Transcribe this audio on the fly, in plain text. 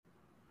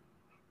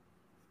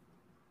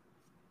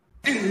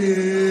News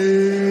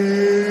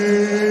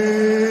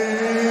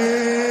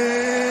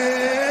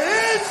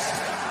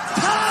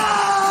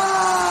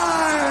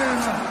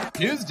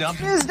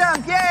dump. News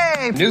dump,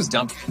 yay! News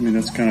dump. I mean,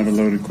 that's kind of a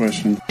loaded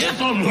question.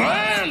 It's a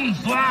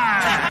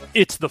landslide!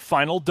 It's the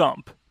Final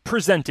Dump,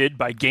 presented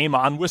by Game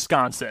On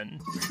Wisconsin.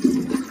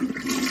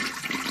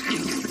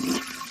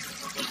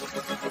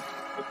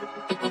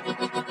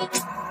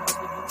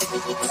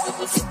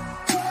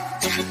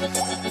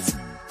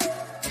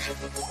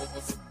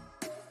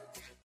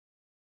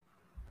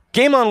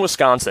 Game On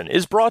Wisconsin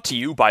is brought to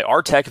you by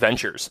Artec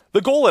Ventures.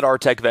 The goal at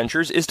Artec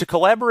Ventures is to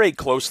collaborate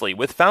closely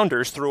with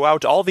founders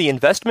throughout all the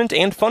investment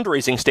and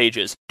fundraising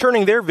stages,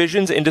 turning their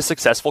visions into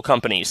successful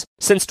companies.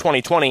 Since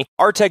 2020,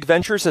 Artec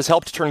Ventures has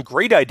helped turn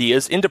great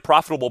ideas into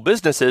profitable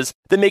businesses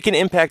that make an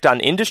impact on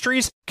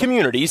industries,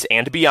 communities,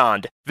 and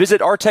beyond.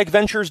 Visit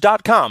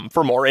artecventures.com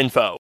for more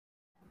info.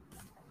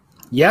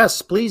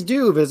 Yes, please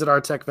do visit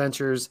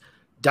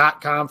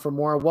artecventures.com for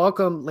more.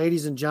 Welcome,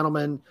 ladies and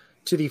gentlemen,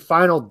 to the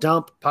Final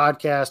Dump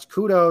podcast.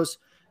 Kudos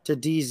to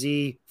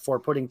DZ for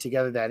putting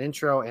together that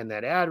intro and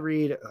that ad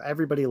read.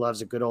 Everybody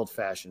loves a good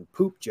old-fashioned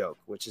poop joke,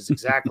 which is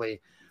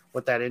exactly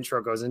what that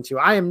intro goes into.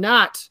 I am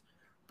not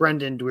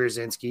Brendan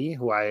Dwierzinski,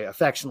 who I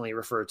affectionately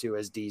refer to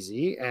as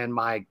DZ, and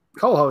my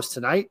co-host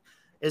tonight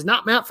is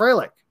not Matt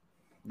Freilich.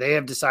 They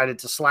have decided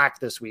to slack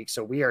this week,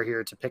 so we are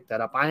here to pick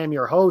that up. I am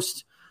your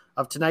host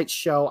of tonight's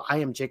show. I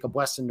am Jacob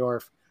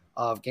Westendorf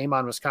of Game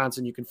On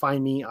Wisconsin. You can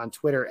find me on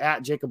Twitter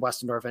at Jacob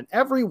Westendorf, and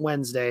every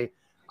Wednesday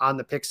on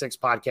the Pick Six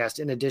podcast,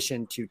 in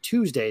addition to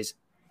Tuesdays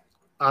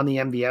on the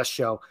MVS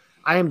show.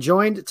 I am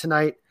joined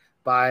tonight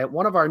by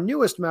one of our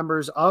newest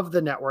members of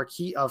the network,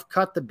 he of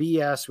Cut the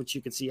BS, which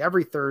you can see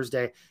every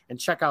Thursday, and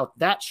check out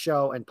that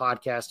show and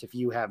podcast if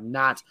you have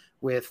not,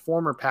 with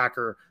former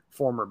Packer,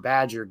 former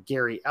Badger,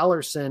 Gary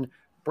Ellerson,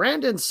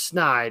 Brandon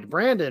Snide.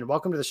 Brandon,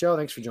 welcome to the show.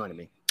 Thanks for joining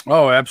me.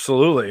 Oh,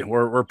 absolutely.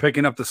 We're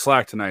picking up the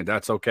slack tonight.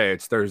 That's okay.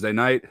 It's Thursday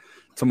night.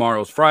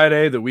 Tomorrow's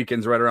Friday. The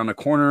weekend's right around the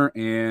corner,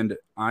 and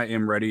I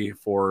am ready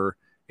for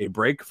a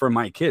break from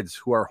my kids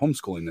who are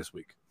homeschooling this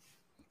week.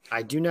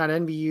 I do not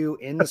envy you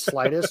in the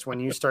slightest when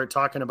you start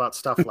talking about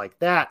stuff like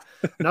that.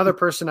 Another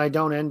person I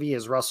don't envy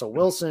is Russell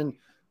Wilson,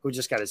 who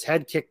just got his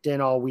head kicked in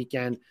all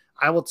weekend.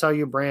 I will tell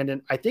you,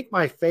 Brandon, I think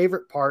my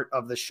favorite part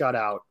of the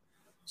shutout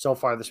so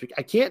far this week,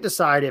 I can't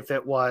decide if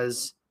it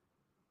was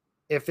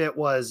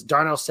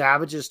Darnell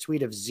Savage's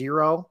tweet of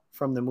 0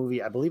 from the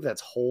movie. I believe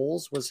that's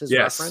Holes was his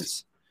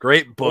reference.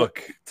 Great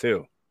book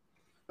too.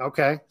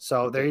 Okay.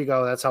 So there you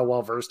go. That's how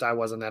well versed I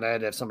was in that. I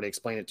had to have somebody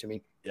explain it to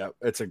me. Yeah.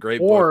 It's a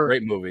great book,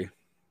 great movie.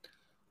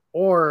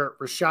 Or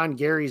Rashawn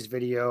Gary's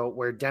video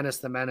where Dennis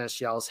the Menace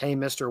yells, "Hey,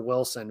 Mr.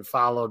 Wilson,"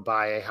 followed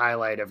by a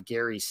highlight of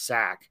Gary's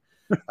sack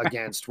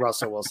against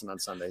Russell Wilson on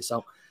Sunday.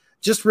 So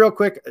just real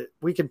quick,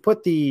 we can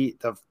put the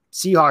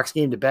Seahawks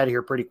game to bed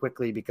here pretty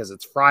quickly because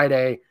it's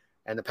Friday.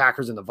 And the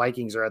Packers and the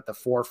Vikings are at the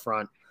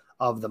forefront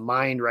of the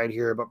mind right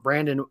here. But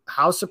Brandon,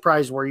 how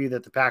surprised were you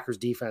that the Packers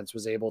defense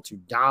was able to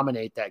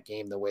dominate that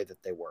game the way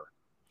that they were?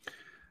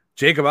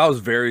 Jacob, I'll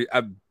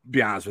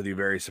be honest with you,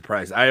 very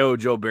surprised. I owe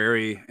Joe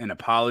Barry an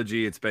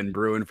apology. It's been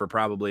brewing for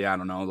probably,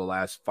 the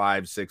last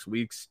 5-6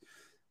 weeks.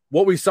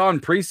 What we saw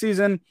in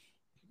preseason,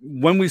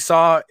 when we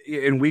saw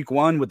in week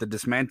 1 with the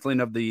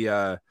dismantling of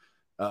the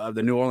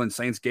New Orleans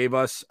Saints gave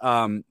us,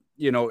 it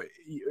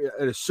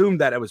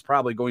assumed that it was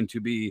probably going to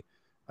be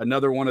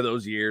another one of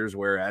those years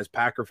where, as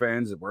Packer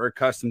fans, we're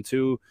accustomed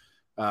to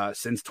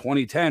since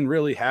 2010,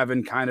 really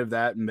having kind of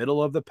that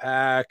middle of the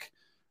pack,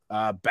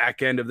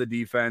 back end of the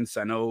defense.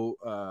 I know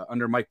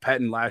under Mike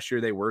Pettin last year,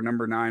 they were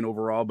number 9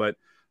 overall, but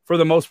for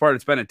the most part,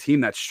 it's been a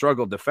team that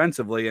struggled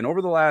defensively. And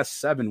over the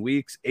last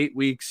 8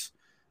 weeks,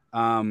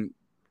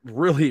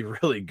 really,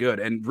 really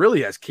good and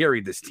really has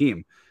carried this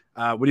team.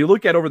 When you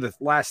look at over the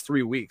last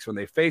 3 weeks, when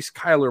they face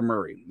Kyler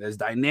Murray, as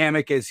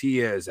dynamic as he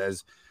is,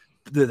 as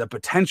the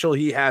potential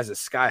he has is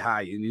sky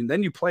high. And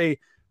then you play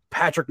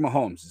Patrick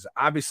Mahomes, is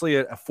obviously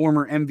a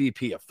former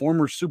MVP, a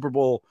former Super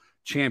Bowl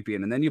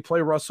champion. And then you play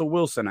Russell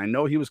Wilson. I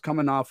know he was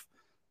coming off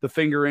the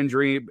finger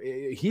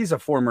injury. He's a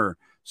former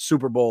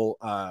Super Bowl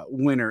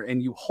winner.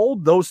 And you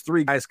hold those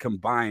 3 guys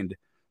combined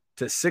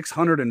to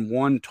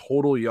 601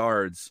 total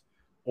yards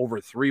over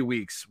 3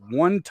 weeks,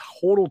 1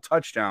 total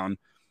touchdown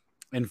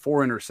and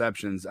 4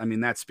 interceptions. I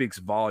mean, that speaks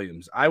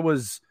volumes. I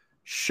was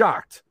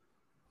shocked.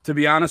 To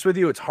be honest with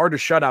you, it's hard to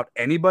shut out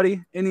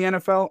anybody in the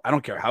NFL. I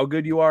don't care how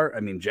good you are. I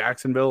mean,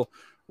 Jacksonville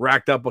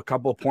racked up a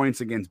couple of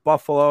points against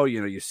Buffalo.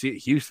 You see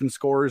Houston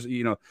scores.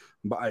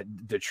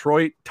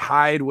 Detroit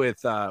tied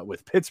with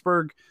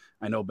Pittsburgh.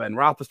 I know Ben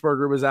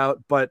Roethlisberger was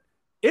out, but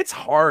it's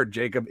hard,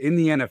 Jacob, in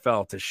the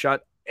NFL to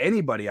shut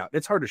anybody out.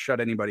 It's hard to shut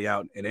anybody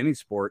out in any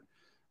sport.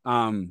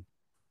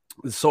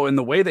 So in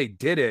the way they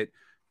did it,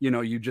 you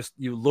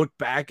look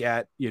back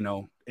at,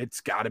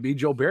 it's got to be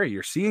Joe Barry.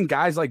 You're seeing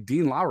guys like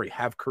Dean Lowry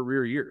have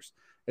career years.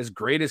 As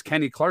great as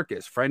Kenny Clark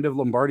is, friend of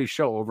Lombardi's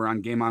show over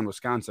on Game On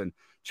Wisconsin.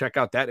 Check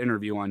out that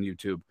interview on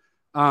YouTube.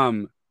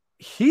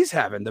 He's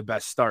having the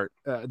best start,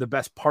 the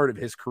best part of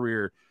his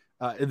career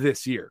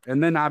this year.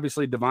 And then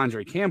obviously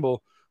Devondre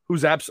Campbell,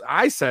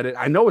 I said it.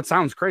 I know it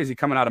sounds crazy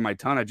coming out of my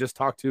tongue. I just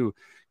talked to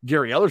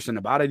Gary Ellerson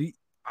about it.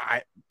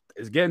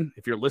 Again,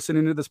 if you're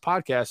listening to this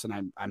podcast,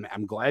 and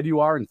I'm glad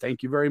you are, and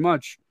thank you very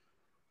much,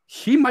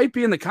 he might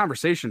be in the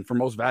conversation for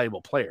most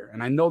valuable player.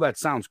 And I know that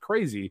sounds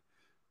crazy,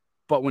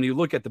 but when you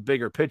look at the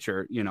bigger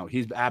picture,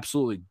 he's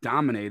absolutely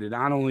dominated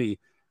not only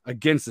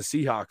against the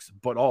Seahawks,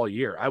 but all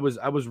year. I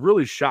was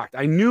really shocked.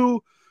 I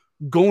knew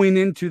going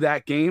into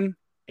that game,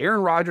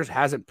 Aaron Rodgers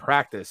hasn't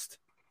practiced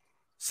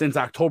since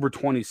October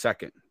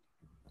 22nd.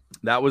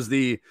 That was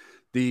the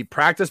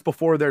practice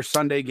before their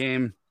Sunday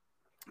game.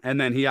 And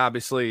then he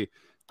obviously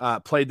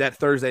played that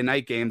Thursday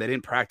night game. They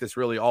didn't practice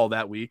really all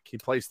that week. He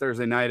plays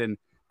Thursday night in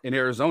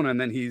Arizona,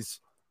 and then he's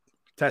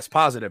test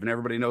positive, and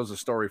everybody knows the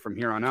story from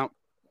here on out.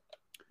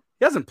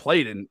 He hasn't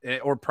played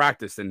or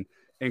practiced in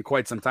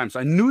quite some time. So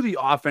I knew the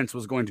offense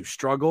was going to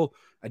struggle.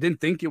 I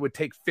didn't think it would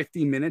take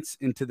 50 minutes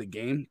into the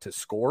game to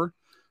score.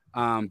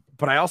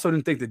 But I also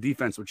didn't think the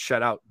defense would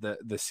shut out the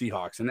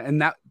Seahawks.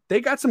 And that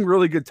they got some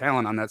really good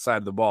talent on that side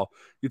of the ball.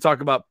 You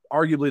talk about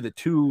arguably the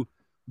two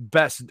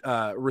best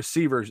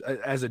receivers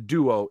as a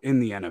duo in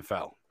the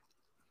NFL.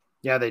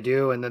 Yeah, they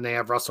do. And then they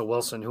have Russell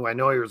Wilson, who I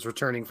know he was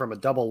returning from a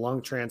double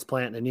lung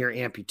transplant and a near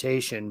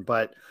amputation,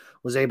 but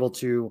was able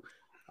to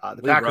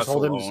the Packers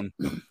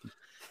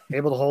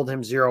able to hold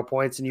him 0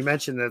 points. And you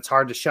mentioned that it's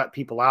hard to shut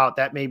people out.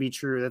 That may be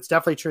true. That's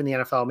definitely true in the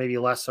NFL, maybe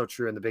less so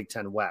true in the Big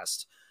Ten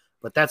West.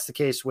 But that's the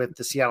case with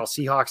the Seattle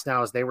Seahawks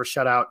now, as they were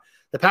shut out.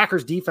 The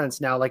Packers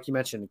defense now, like you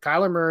mentioned,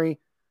 Kyler Murray,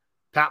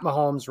 Pat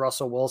Mahomes,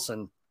 Russell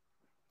Wilson.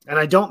 And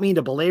I don't mean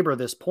to belabor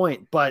this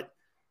point, but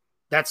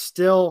that's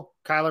still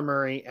Kyler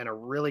Murray and a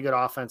really good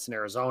offense in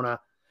Arizona.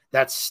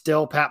 That's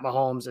still Pat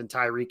Mahomes and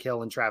Tyreek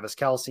Hill and Travis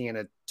Kelce and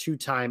a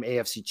two-time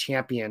AFC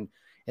champion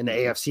in the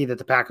AFC that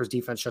the Packers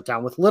defense shut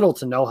down with little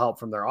to no help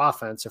from their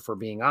offense, if we're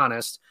being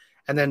honest.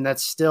 And then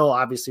that's still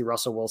obviously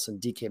Russell Wilson,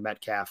 DK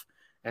Metcalf,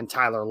 and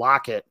Tyler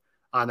Lockett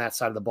on that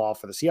side of the ball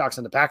for the Seahawks.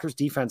 And the Packers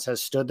defense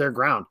has stood their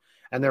ground.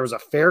 And there was a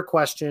fair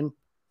question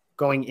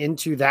going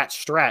into that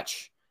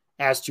stretch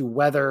as to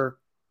whether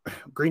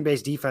Green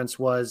Bay's defense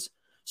was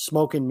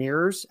smoke and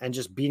mirrors and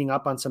just beating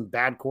up on some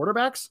bad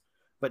quarterbacks.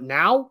 But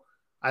now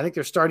I think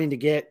they're starting to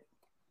get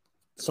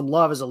some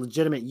love as a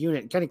legitimate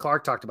unit. Kenny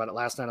Clark talked about it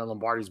last night on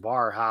Lombardi's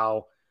Bar,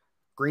 how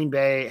Green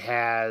Bay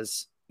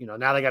has,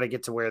 now they got to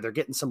get to where they're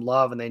getting some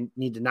love and they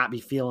need to not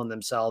be feeling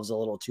themselves a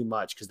little too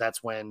much, because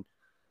that's when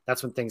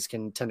things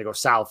can tend to go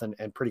south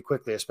and pretty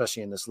quickly,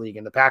 especially in this league.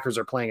 And the Packers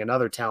are playing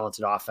another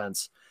talented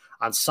offense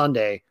on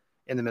Sunday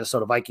in the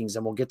Minnesota Vikings,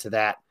 and we'll get to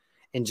that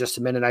in just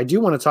a minute. I do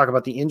want to talk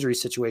about the injury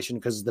situation,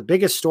 because the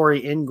biggest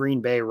story in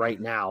Green Bay right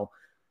now,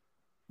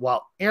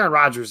 well, Aaron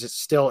Rodgers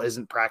still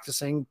isn't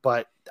practicing,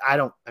 but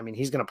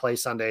he's going to play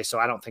Sunday, so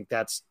I don't think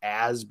that's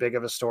as big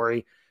of a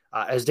story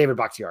as David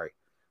Bakhtiari.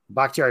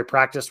 Bakhtiari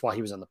practiced while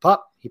he was on the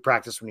PUP. He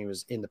practiced when he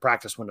was in the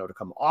practice window to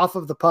come off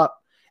of the PUP,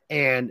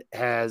 and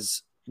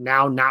has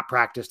now not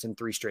practiced in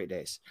 3 straight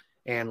days.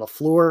 And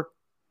LaFleur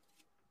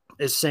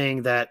is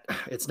saying that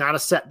it's not a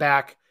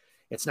setback.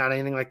 It's not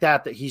anything like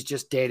that he's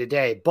just day to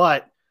day.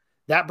 But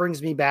that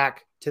brings me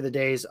back to the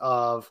days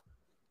of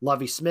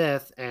Lovie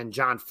Smith and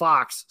John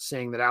Fox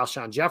saying that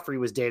Alshon Jeffrey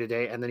was day to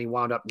day, and then he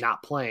wound up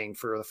not playing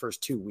for the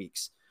first 2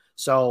 weeks.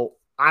 So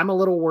I'm a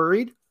little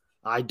worried.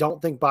 I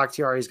don't think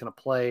Bakhtiari is going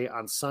to play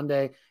on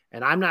Sunday,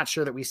 and I'm not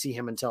sure that we see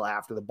him until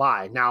after the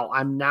bye. Now,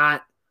 I'm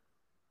not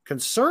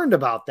concerned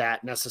about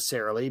that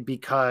necessarily,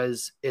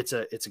 because it's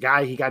a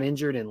guy, he got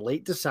injured in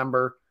late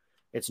December.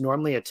 It's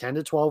normally a 10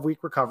 to 12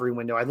 week recovery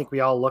window. I think we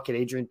all look at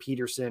Adrian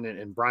Peterson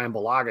and Brian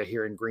Bulaga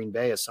here in Green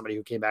Bay as somebody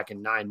who came back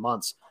in 9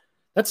 months.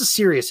 That's a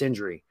serious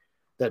injury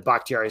that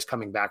Bakhtiari is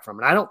coming back from.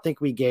 And I don't think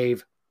we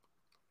gave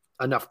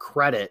enough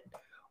credit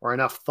or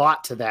enough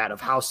thought to that, of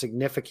how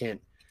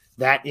significant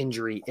that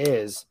injury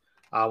is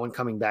when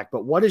coming back.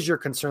 But what is your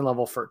concern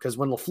level because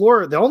when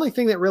LaFleur, the only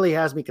thing that really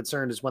has me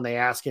concerned is when they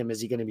ask him,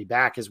 is he going to be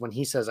back, is when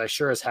he says, I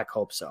sure as heck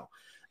hope so.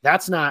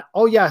 That's not,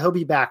 oh yeah, he'll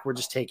be back, we're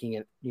just taking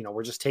it,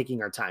 we're just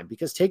taking our time,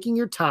 because taking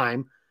your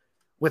time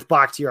with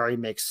Bakhtiari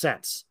makes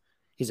sense.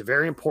 He's a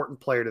very important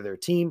player to their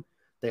team.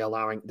 They're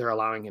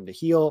allowing him to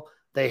heal.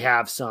 They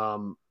have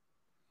some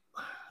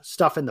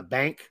stuff in the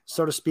bank,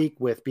 so to speak,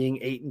 with being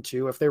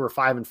 8-2. If they were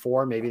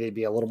 5-4, maybe they'd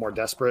be a little more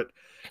desperate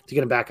to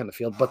get him back on the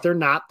field, but they're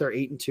not. They're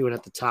 8-2 and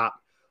at the top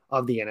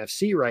of the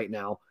NFC right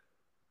now.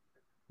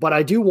 But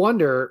I do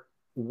wonder,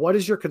 what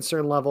is your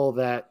concern level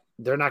that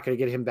they're not going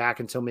to get him back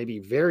until maybe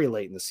very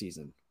late in the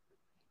season?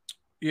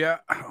 Yeah,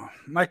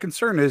 my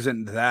concern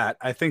isn't that.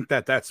 I think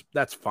that's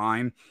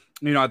fine.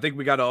 I think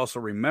we got to also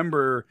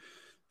remember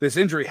this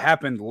injury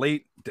happened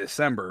late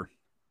December,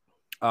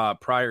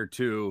 prior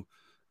to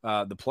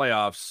the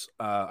playoffs.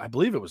 I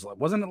believe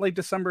wasn't it late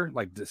December,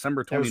 like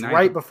December 29th? It was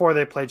right before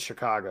they played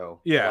Chicago.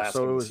 Yeah,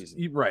 so it was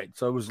right.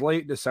 So it was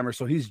late December.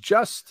 So he's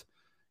just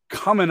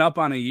coming up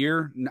on a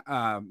year.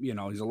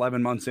 He's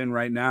 11 months in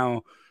right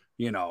now.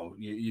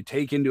 You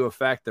take into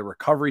effect the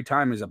recovery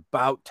time is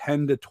about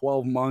 10 to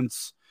 12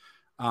 months.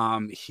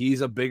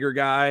 He's a bigger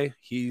guy.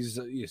 He's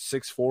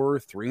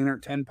 6'4",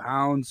 310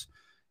 pounds.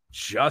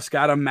 just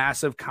got a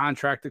massive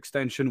contract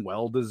extension,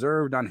 well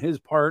deserved on his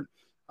part.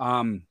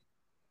 And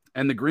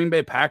the Green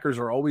Bay Packers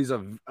are always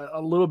a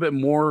little bit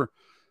more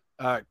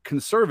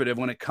conservative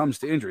when it comes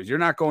to injuries. You're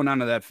not going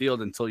onto that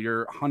field until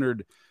you're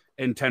 110%.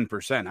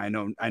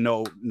 I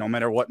know. No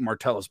matter what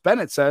Martellus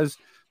Bennett says,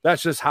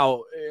 that's just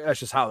how.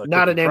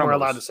 Not a name we're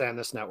allowed to say on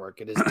this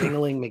network. It is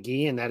Dingling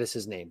McGee, and that is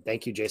his name.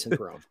 Thank you, Jason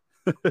Perone.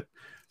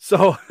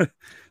 So,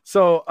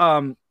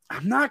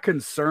 I'm not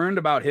concerned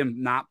about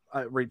him not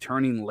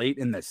returning late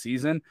in the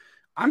season.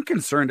 I'm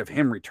concerned of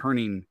him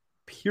returning,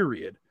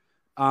 period.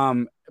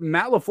 Matt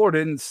LaFleur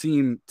didn't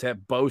seem to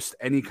boast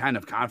any kind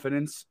of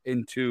confidence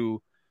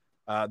into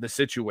the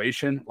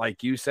situation.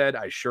 Like you said,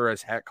 I sure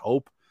as heck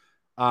hope.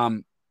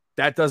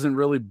 That doesn't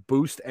really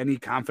boost any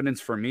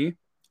confidence for me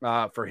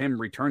for him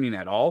returning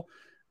at all.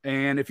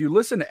 And if you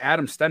listen to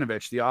Adam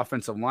Stenavich, the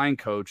offensive line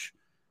coach,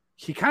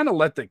 he kind of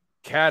let the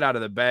cat out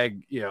of the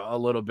bag, a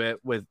little bit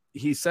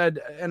he said,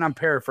 and I'm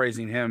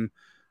paraphrasing him.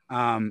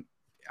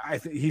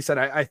 He said,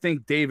 I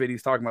think David,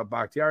 he's talking about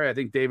Bakhtiari. I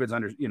think David's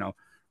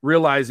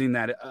realizing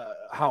that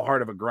how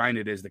hard of a grind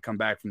it is to come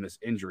back from this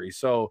injury.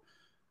 So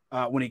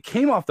when he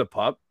came off the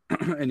pup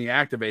and he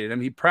activated him,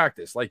 he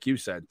practiced, like you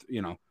said,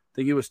 I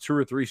think it was 2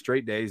 or 3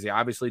 straight days. He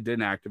obviously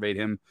didn't activate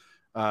him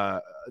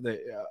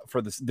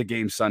for the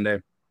game Sunday.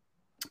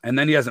 And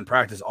then he hasn't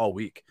practiced all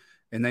week.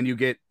 And then you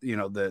get,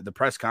 the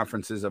press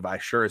conferences of I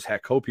sure as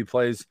heck hope he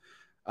plays.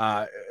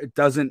 It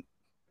doesn't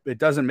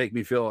make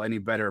me feel any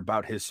better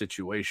about his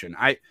situation.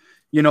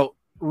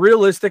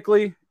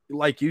 Realistically,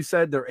 like you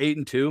said, they're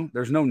 8-2.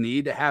 There's no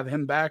need to have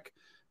him back.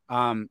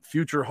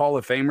 Future Hall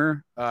of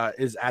Famer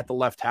is at the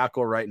left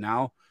tackle right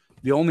now.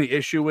 The only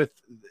issue with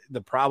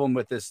the problem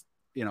with this,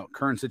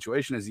 current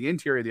situation is the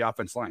interior of the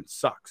offense line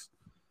sucks.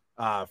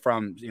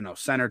 From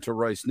center to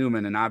Royce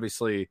Newman, and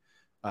obviously,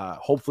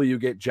 hopefully you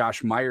get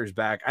Josh Myers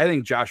back. I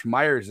think Josh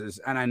Myers is,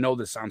 and I know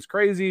this sounds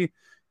crazy,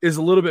 is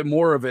a little bit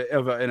more of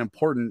an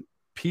important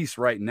piece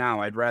right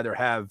now. I'd rather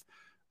have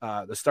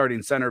the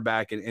starting center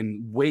back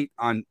and wait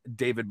on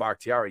David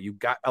Bakhtiari. You've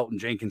got Elton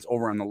Jenkins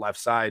over on the left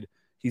side.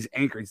 He's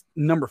anchored. He's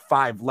number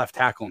 5 left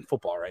tackle in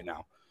football right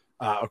now,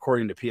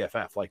 according to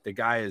PFF. Like, the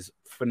guy is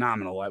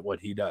phenomenal at what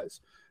he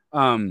does.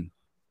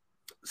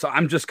 So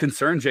I'm just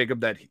concerned, Jacob,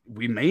 that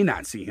we may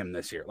not see him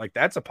this year. Like,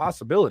 that's a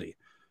possibility.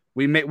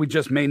 We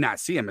just may not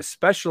see him,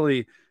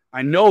 especially,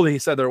 I know that he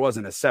said there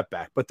wasn't a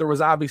setback, but there was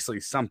obviously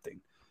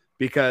something,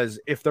 because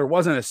if there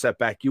wasn't a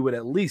setback, you would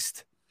at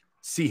least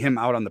see him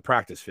out on the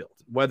practice field,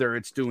 whether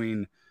it's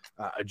doing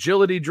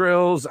agility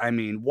drills,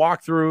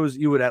 walkthroughs,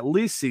 you would at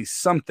least see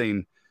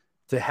something.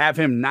 To have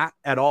him not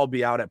at all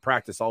be out at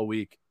practice all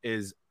week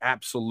is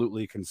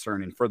absolutely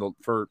concerning for the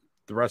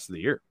rest of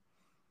the year.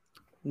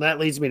 And that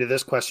leads me to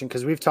this question,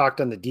 because we've talked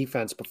on the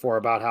defense before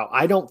about how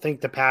I don't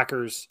think the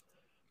Packers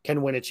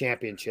can win a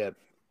championship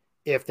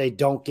if they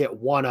don't get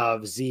one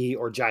of Z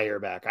or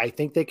Jair back. I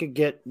think they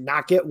could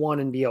not get one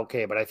and be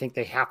okay, but I think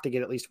they have to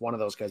get at least one of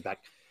those guys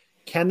back.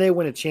 Can they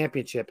win a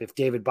championship if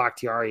David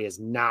Bakhtiari is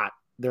not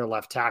their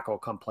left tackle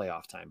come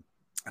playoff time?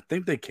 I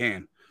think they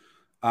can.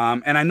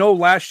 And I know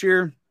last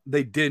year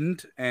they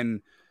didn't,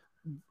 and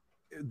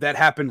that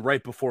happened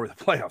right before the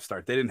playoff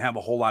start. They didn't have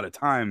a whole lot of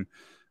time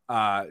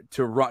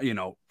to run,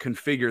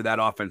 configure that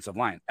offensive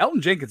line.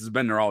 Elton Jenkins has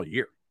been there all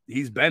year.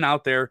 He's been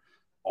out there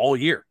all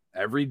year,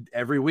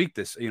 every week.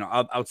 This,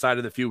 outside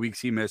of the few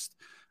weeks he missed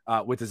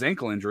with his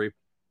ankle injury,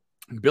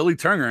 Billy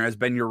Turner has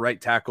been your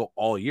right tackle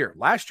all year.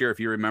 Last year, if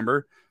you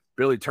remember,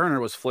 Billy Turner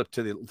was flipped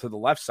to the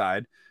left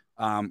side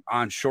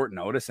on short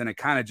notice, and it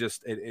kind of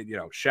just,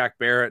 Shaq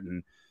Barrett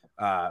and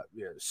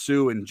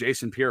Sue and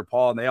Jason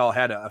Pierre-Paul, and they all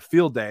had a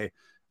field day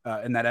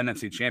in that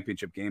NFC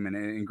Championship game,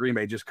 and Green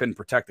Bay just couldn't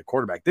protect the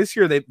quarterback. This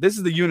year, this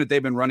is the unit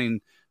they've been running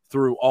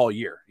through all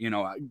year.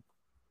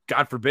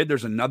 God forbid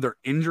there's another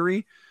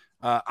injury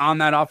on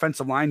that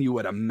offensive line. You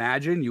would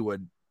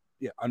imagine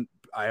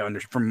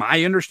from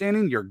my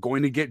understanding, you're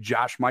going to get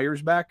Josh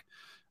Myers back.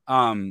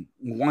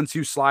 Once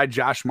you slide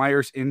Josh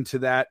Myers into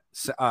that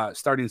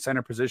starting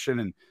center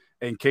position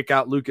and kick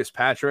out Lucas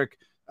Patrick,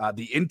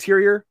 the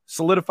interior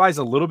solidifies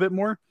a little bit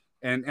more.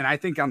 And I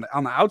think on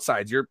the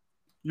outsides,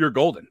 you're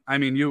golden.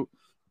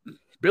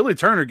 Billy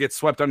Turner gets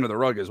swept under the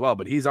rug as well,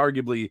 but he's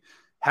arguably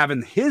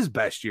having his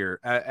best year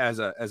as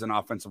an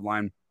offensive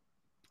line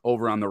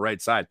over on the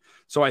right side.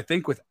 So I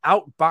think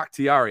without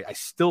Bakhtiari, I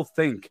still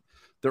think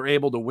they're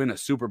able to win a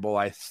Super Bowl.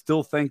 I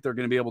still think they're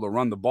going to be able to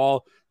run the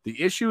ball. The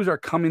issues are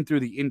coming through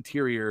the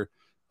interior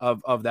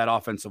of that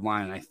offensive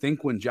line. And I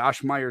think when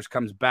Josh Myers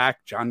comes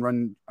back, John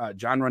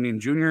Runyon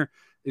Jr.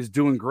 is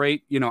doing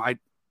great.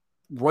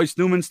 Royce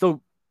Newman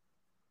still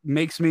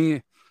makes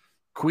me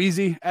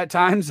queasy at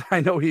times.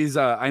 I know he's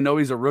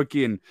a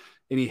rookie and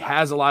he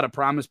has a lot of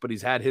promise, but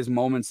he's had his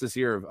moments this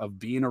year of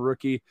being a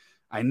rookie.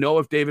 I know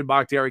if David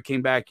Bakhtiari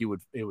came back, it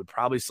would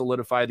probably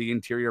solidify the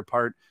interior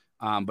part.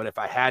 But if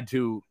I had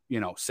to,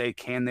 say,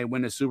 can they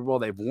win a Super Bowl?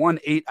 They've won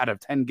 8 out of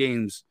 10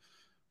 games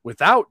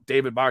without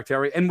David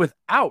Bakhtiari and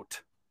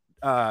without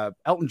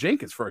Elton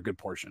Jenkins for a good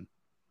portion.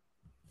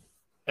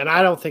 And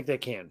I don't think they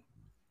can.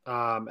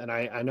 And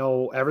I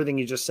know everything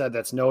you just said,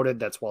 that's noted.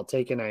 That's well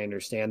taken. I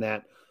understand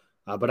that.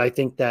 But I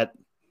think that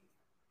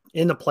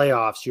in the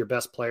playoffs, your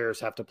best players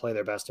have to play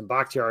their best. And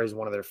Bakhtiari is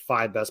one of their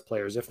 5 best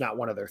players, if not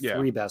one of their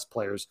 3 best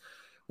players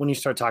when you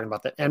start talking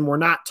about that. And we're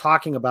not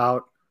talking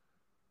about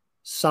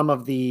some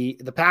of the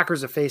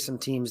Packers have faced some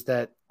teams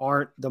that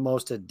aren't the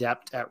most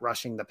adept at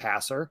rushing the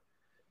passer.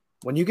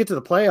 When you get to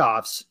the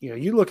playoffs,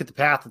 you look at the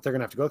path that they're going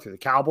to have to go through. The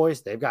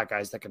Cowboys, they've got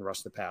guys that can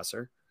rush the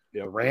passer.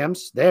 Yep. The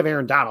Rams, they have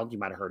Aaron Donald. You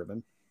might have heard of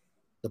him.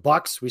 The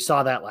Bucks, we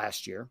saw that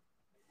last year.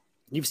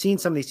 You've seen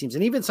some of these teams,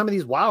 and even some of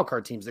these wild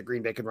card teams that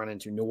Green Bay could run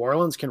into. New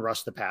Orleans can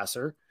rush the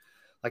passer.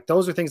 Like,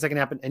 those are things that can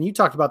happen. And you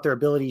talked about their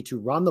ability to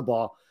run the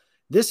ball.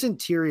 This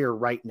interior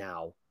right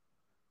now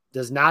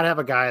does not have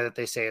a guy that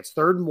they say it's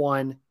 3rd and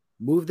 1,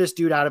 move this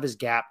dude out of his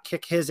gap,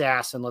 kick his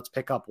ass, and let's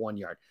pick up 1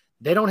 yard.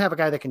 They don't have a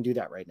guy that can do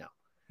that right now.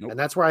 Nope. And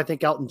that's where I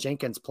think Elgton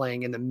Jenkins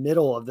playing in the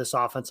middle of this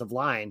offensive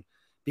line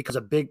because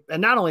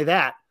and not only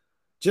that,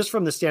 just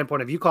from the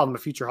standpoint of, you call him a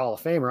future Hall of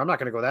Famer, I'm not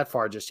going to go that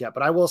far just yet,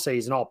 but I will say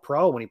he's an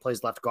all-pro when he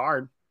plays left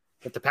guard.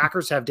 If the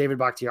Packers have David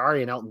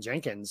Bakhtiari and Elgton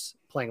Jenkins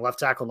playing left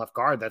tackle and left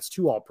guard, that's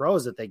 2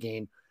 all-pros that they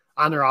gain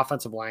on their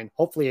offensive line,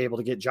 hopefully able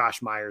to get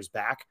Josh Myers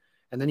back.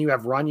 And then you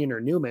have Runyon or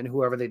Newman,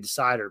 whoever they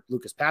decide, or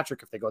Lucas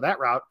Patrick, if they go that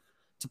route,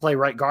 to play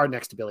right guard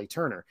next to Billy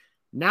Turner.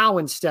 Now,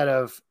 instead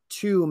of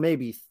 2,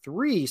 maybe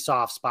 3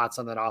 soft spots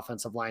on that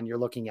offensive line, you're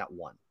looking at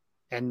 1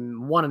 and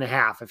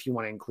 1.5 if you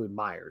want to include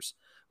Myers.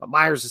 But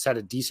Myers has had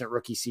a decent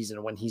rookie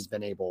season when he's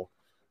been able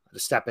to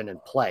step in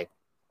and play.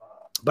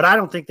 But I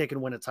don't think they can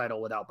win a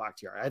title without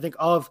Bakhtiari. I think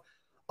of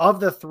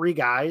the 3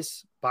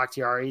 guys,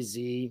 Bakhtiari,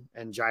 Z,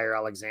 and Jair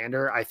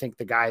Alexander, I think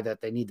the guy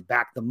that they need to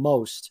back the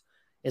most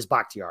is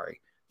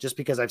Bakhtiari, just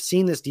because I've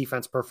seen this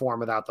defense perform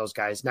without those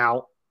guys.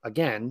 Now,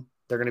 again,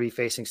 they're going to be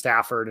facing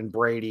Stafford and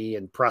Brady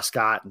and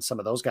Prescott and some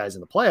of those guys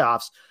in the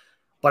playoffs.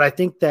 But I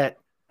think that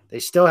they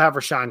still have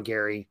Rashawn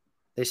Gary.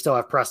 They still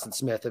have Preston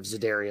Smith if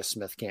Zadarius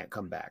Smith can't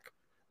come back.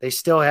 They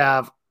still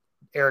have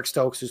Eric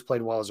Stokes, who's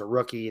played well as a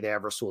rookie. They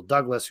have Rasul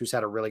Douglas, who's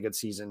had a really good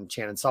season.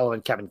 Shannon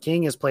Sullivan, Kevin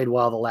King has played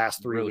well the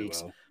last 3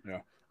 weeks. Well. Yeah.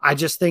 I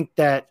just think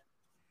that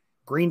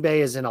Green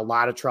Bay is in a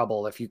lot of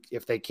trouble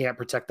if they can't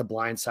protect the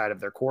blind side of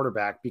their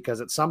quarterback,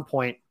 because at some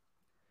point,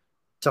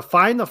 to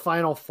find the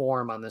final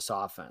form on this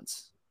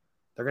offense,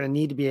 they're going to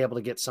need to be able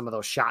to get some of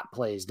those shot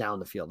plays down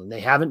the field. And they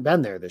haven't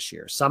been there this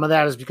year. Some of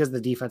that is because of the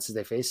defenses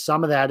they face.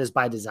 Some of that is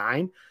by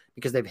design,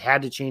 because they've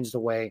had to change the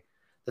way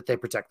that they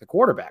protect the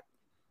quarterback.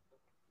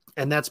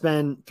 And that's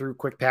been through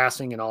quick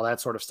passing and all that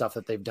sort of stuff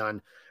that they've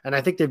done. And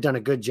I think they've done a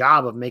good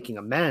job of making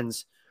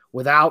amends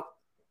without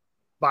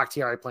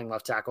Bakhtiari playing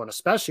left tackle, and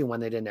especially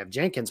when they didn't have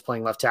Jenkins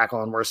playing left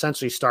tackle and were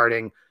essentially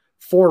starting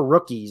 4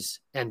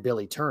 rookies and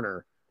Billy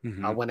Turner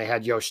when they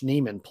had Yosh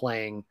Neiman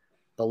playing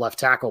the left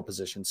tackle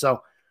position.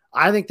 So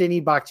I think they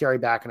need Bakhtiari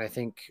back, and I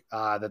think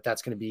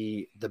that's going to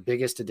be the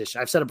biggest addition.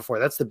 I've said it before.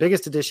 That's the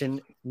biggest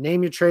addition.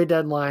 Name your trade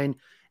deadline.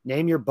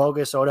 Name your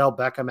bogus Odell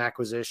Beckham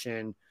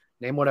acquisition.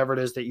 Name whatever it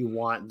is that you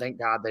want. Thank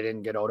God they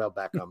didn't get Odell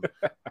Beckham.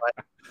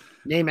 But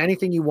name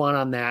anything you want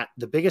on that.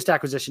 The biggest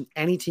acquisition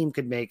any team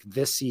could make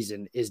this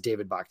season is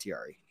David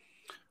Bakhtiari.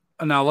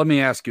 Now, let me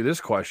ask you this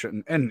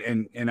question.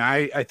 And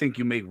I think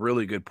you make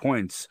really good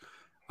points.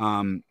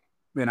 And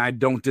I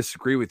don't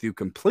disagree with you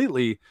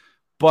completely.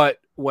 But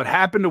what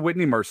happened to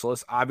Whitney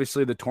Merciless,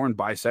 obviously the torn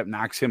bicep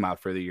knocks him out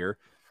for the year.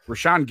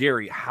 Rashawn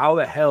Gary, how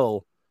the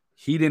hell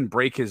he didn't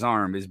break his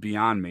arm is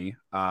beyond me.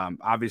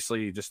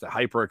 Obviously, just a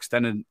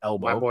hyperextended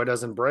elbow. My boy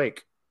doesn't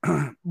break.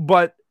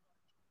 But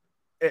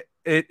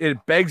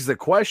it begs the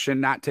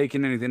question, not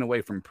taking anything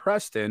away from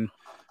Preston.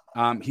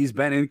 He's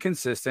been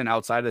inconsistent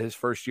outside of his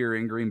first year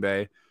in Green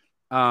Bay.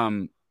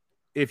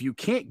 If you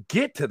can't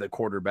get to the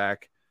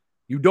quarterback,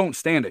 you don't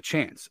stand a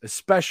chance,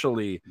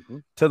 especially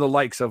to the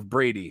likes of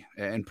Brady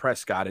and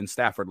Prescott and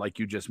Stafford, like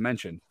you just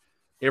mentioned.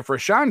 If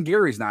Rashawn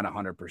Gary's not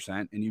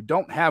 100% and you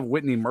don't have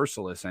Whitney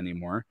Merciless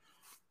anymore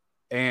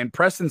and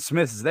Preston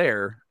Smith's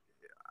there,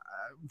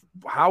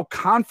 how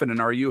confident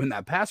are you in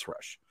that pass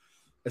rush?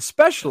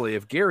 Especially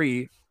if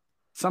Gary,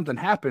 something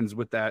happens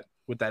with that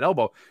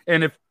elbow.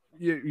 And if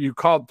you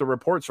called the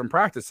reports from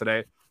practice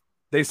today,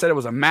 they said it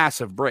was a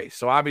massive brace.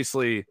 So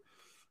obviously,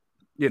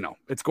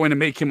 it's going to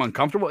make him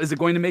uncomfortable. Is it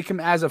going to make him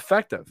as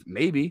effective?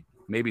 Maybe,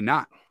 maybe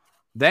not.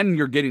 Then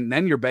you're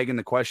begging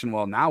the question,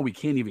 well, now we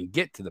can't even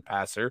get to the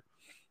passer.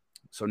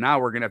 So now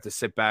we're going to have to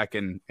sit back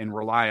and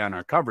rely on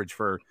our coverage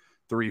for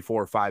 3,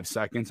 4, 5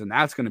 seconds. And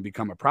that's going to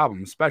become a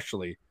problem,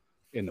 especially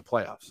in the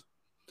playoffs.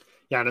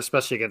 Yeah, and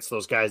especially against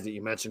those guys that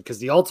you mentioned, because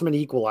the ultimate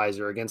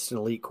equalizer against an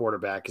elite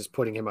quarterback is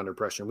putting him under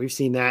pressure. And we've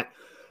seen that,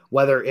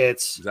 whether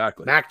it's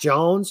Mac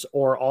Jones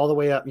or all the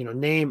way up,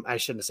 I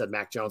shouldn't have said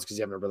Mac Jones because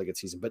he's having a really good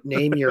season, but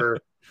name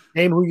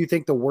who you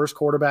think the worst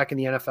quarterback in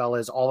the NFL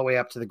is, all the way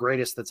up to the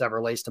greatest that's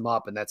ever laced him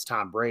up, and that's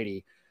Tom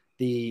Brady.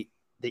 The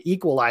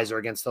equalizer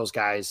against those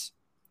guys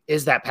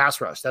is that pass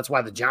rush. That's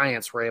why the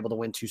Giants were able to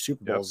win 2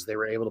 Super Bowls. Yep. They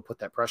were able to put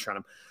that pressure on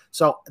them.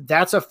 So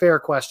that's a fair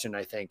question,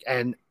 I think.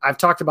 And I've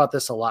talked about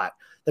this a lot.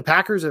 The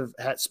Packers have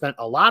spent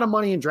a lot of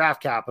money in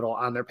draft capital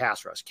on their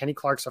pass rush. Kenny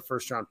Clark's a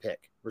first-round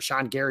pick.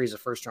 Rashawn Gary's a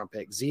first-round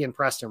pick. Z and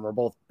Preston were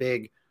both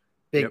big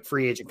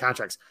free agent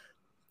contracts.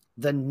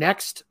 The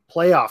next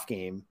playoff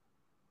game,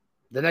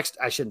 the next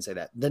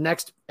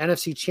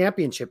NFC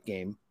Championship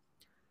game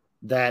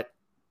that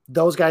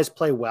those guys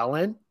play well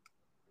in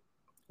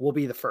will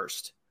be the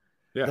first.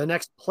 Yeah. The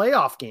next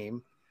playoff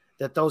game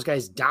that those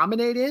guys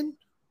dominate in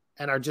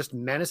and are just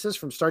menaces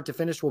from start to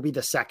finish will be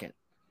the second.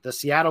 The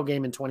Seattle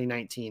game in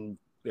 2019,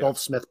 both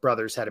Smith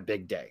brothers had a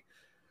big day.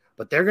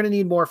 But they're going to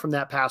need more from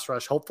that pass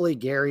rush. Hopefully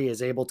Gary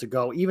is able to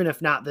go, even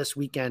if not this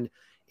weekend,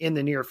 in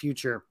the near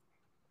future.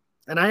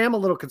 And I am a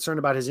little concerned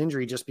about his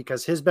injury just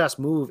because his best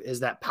move is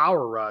that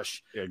power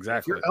rush. Yeah, exactly.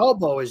 If your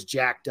elbow is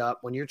jacked up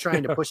when you're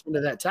trying to push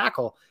into that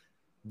tackle,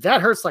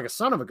 that hurts like a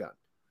son of a gun.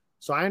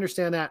 So I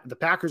understand that. The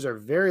Packers are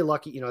very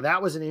lucky.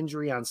 That was an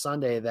injury on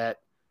Sunday that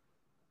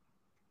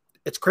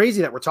it's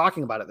crazy that we're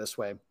talking about it this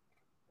way.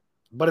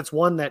 But it's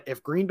one that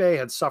if Green Bay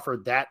had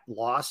suffered that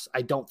loss,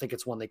 I don't think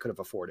it's one they could have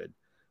afforded,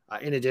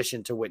 in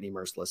addition to Whitney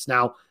Merciless.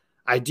 Now,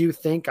 I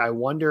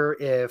wonder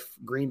if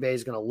Green Bay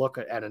is going to look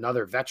at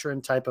another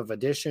veteran type of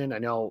addition. I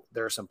know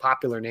there are some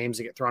popular names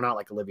that get thrown out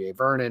like Olivier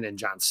Vernon and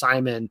John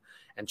Simon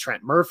and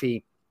Trent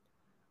Murphy.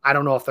 I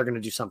don't know if they're going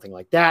to do something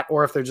like that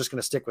or if they're just going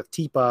to stick with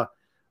Tipa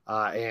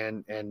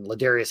and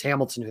Ladarius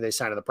Hamilton, who they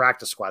signed to the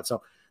practice squad.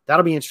 So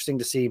that'll be interesting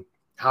to see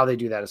how they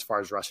do that as far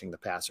as rushing the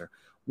passer.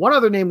 One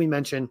other name we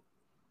mentioned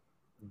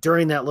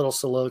during that little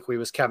soliloquy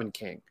was Kevin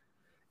King.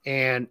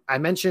 And I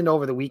mentioned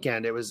over the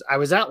weekend, I was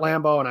at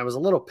Lambeau and I was a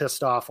little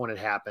pissed off when it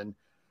happened,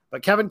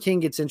 but Kevin King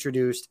gets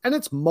introduced and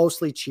it's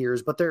mostly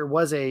cheers, but there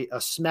was a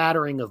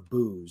smattering of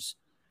boos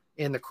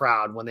in the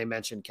crowd when they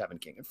mentioned Kevin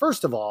King. And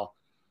first of all,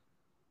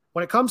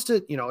 when it comes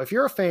to, if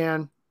you're a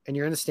fan and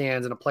you're in the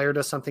stands and a player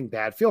does something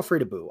bad, feel free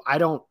to boo. I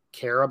don't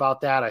care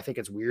about that. I think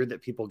it's weird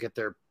that people get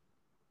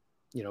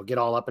get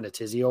all up in a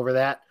tizzy over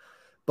that.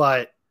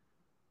 But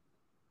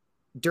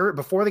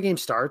before the game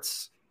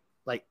starts,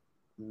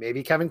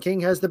 maybe Kevin King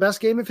has the best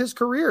game of his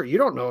career. You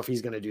don't know if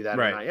he's going to do that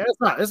or not. Yeah,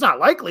 it's not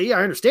likely.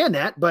 I understand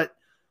that, but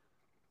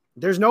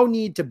there's no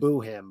need to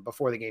boo him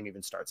before the game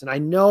even starts. And I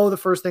know the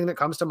first thing that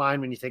comes to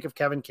mind when you think of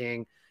Kevin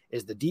King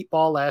is the deep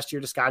ball last year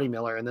to Scotty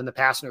Miller and then the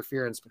pass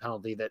interference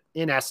penalty that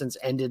in essence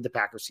ended the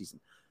Packers season.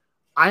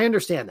 I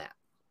understand that.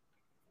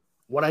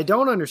 What I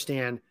don't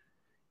understand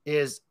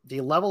is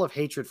the level of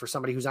hatred for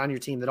somebody who's on your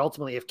team that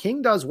ultimately, if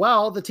King does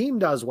well, the team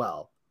does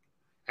well.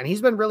 And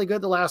he's been really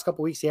good the last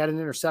couple of weeks. He had an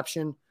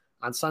interception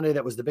on Sunday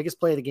that was the biggest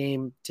play of the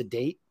game to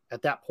date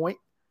at that point.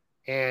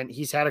 And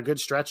he's had a good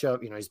stretch of,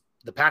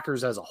 the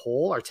Packers as a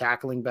whole are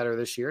tackling better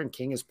this year, and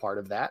King is part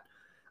of that.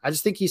 I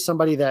just think he's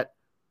somebody that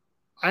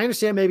I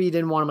understand maybe you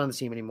didn't want him on the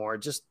team anymore.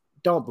 Just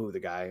don't boo the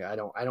guy. I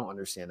don't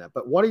understand that.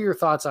 But what are your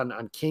thoughts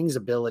on King's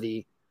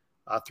ability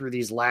through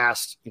these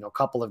last,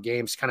 couple of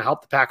games to kind of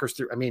help the Packers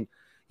through? I mean,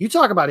 you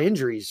talk about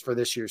injuries for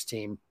this year's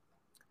team.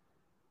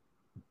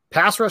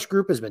 Pass rush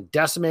group has been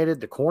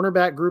decimated. The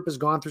cornerback group has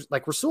gone through,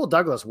 Rasul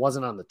Douglas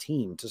wasn't on the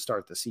team to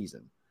start the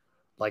season.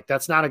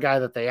 That's not a guy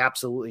that they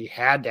absolutely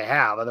had to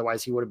have.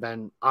 Otherwise he would have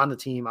been on the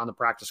team, on the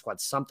practice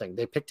squad, something.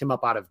 They picked him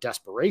up out of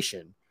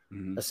desperation,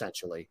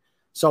 essentially.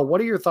 So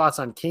what are your thoughts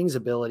on King's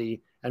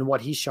ability and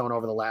what he's shown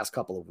over the last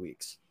couple of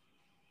weeks?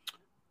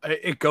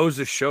 It goes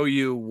to show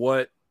you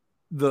what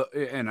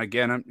and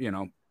again,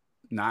 I'm,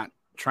 not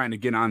trying to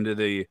get onto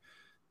the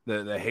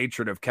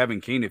hatred of Kevin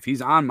King. If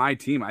he's on my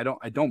team, I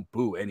don't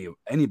boo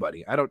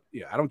anybody. I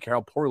don't care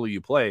how poorly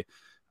you play.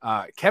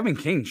 Kevin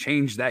King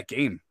changed that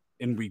game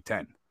in week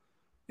 10.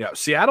 Yeah.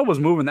 Seattle was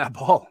moving that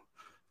ball.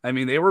 I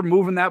mean, they were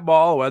moving that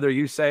ball, whether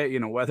you say,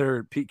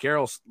 whether Pete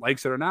Carroll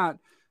likes it or not,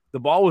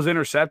 the ball was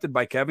intercepted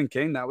by Kevin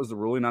King. That was the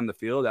ruling on the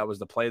field. That was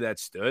the play that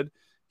stood.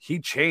 He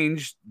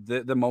changed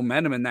the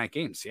momentum in that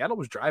game. Seattle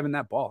was driving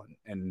that ball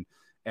and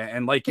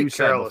like you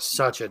said, Carroll is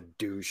such a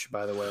douche,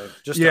 by the way.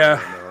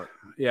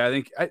 I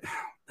think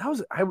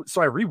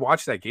so I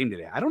rewatched that game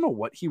today. I don't know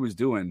what he was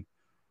doing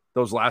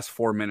those last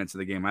 4 minutes of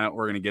the game. We're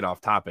going to get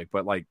off topic,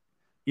 but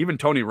even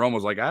Tony Romo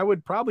was like, I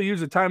would probably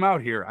use a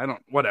timeout here. I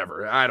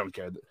don't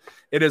care.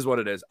 It is what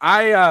it is.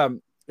 I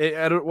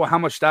don't know how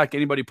much stock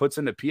anybody puts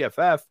into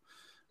PFF.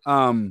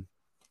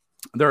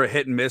 They're a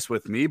hit and miss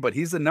with me, but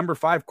he's the number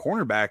 5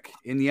 cornerback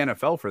in the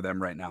NFL for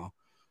them right now.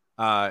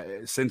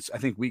 Since I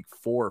think week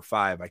 4 or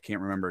 5, I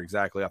can't remember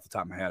exactly off the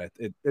top of my head.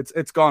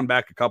 It's gone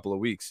back a couple of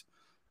weeks.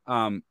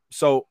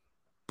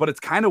 But it's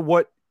kind of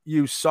what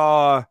you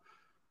saw,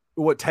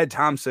 what Ted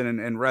Thompson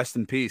and rest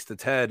in peace to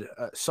Ted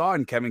saw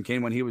in Kevin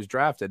King when he was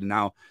drafted. And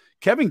now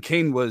Kevin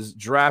King was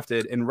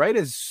drafted, and right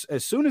as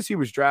soon as he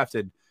was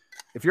drafted,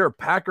 if you're a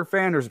Packer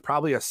fan, there's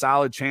probably a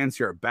solid chance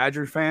you're a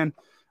Badger fan.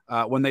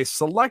 When they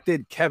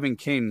selected Kevin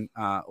King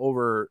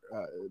over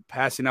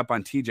passing up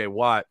on TJ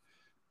Watt,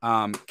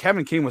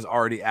 Kevin King was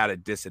already at a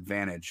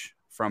disadvantage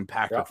from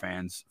Packer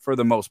fans for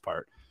the most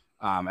part.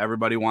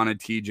 Everybody wanted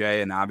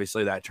TJ, and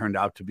obviously that turned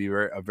out to be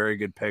a very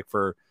good pick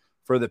for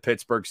for the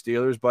Pittsburgh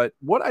Steelers. But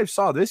what I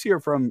saw this year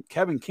from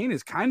Kevin King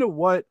is kind of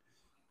what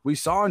we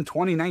saw in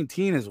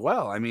 2019 as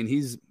well. I mean,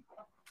 he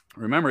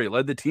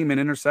led the team in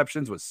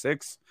interceptions with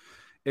 6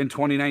 in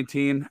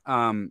 2019.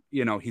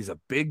 He's a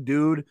big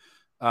dude.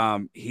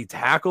 He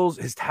tackles.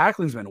 His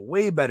tackling's been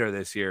way better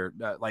this year,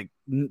 like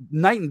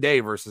night and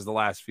day versus the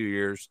last few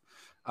years.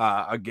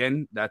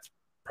 Again, that's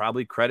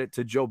probably credit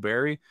to Joe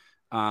Barry.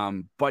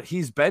 But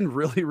he's been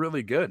really,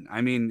 really good.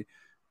 I mean,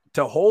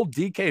 to hold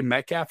DK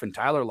Metcalf and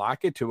Tyler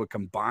Lockett to a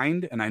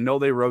combined, and I know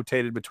they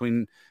rotated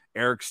between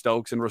Eric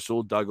Stokes and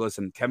Rasul Douglas,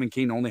 and Kevin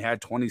King only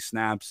had 20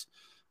 snaps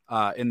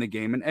in the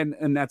game,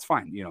 and that's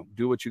fine.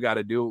 Do what you got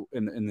to do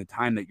in the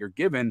time that you're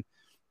given.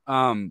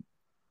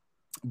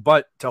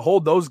 But to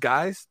hold those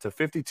guys to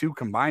 52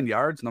 combined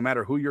yards, no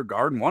matter who your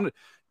guard wanted,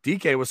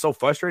 DK was so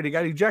frustrated he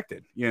got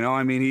ejected.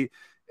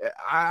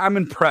 I'm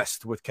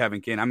impressed with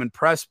Kevin King. I'm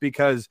impressed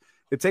because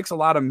it takes a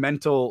lot of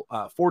mental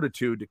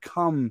fortitude to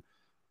come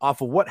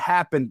off of what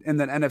happened in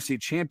that NFC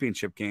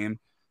Championship game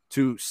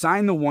to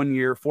sign the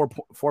 1-year,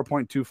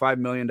 $4.25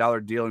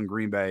 million deal in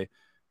Green Bay.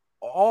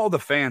 All the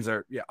fans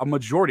a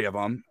majority of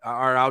them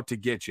are out to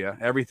get you.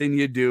 Everything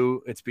you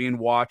do, it's being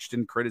watched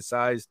and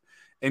criticized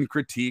and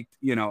critiqued,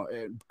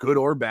 good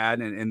or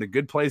bad. And the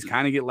good plays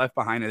kind of get left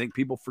behind. I think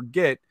people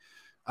forget,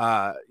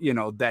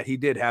 that he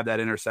did have that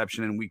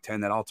interception in week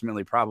 10 that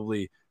ultimately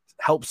probably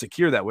helped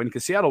secure that win,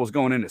 because Seattle was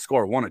going in to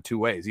score one of two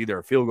ways, either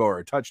a field goal or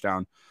a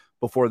touchdown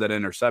before that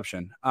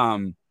interception.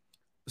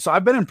 So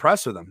I've been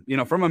impressed with him,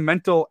 from a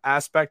mental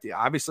aspect.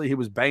 Obviously he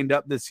was banged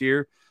up this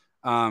year.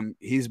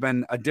 He's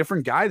been a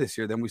different guy this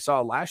year than we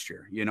saw last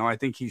year. I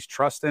think he's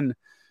trusting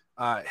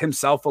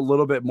himself a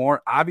little bit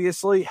more.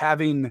 Obviously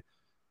having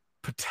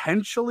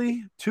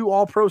potentially 2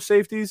 all-pro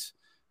safeties,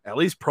 at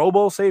least Pro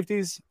Bowl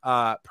safeties,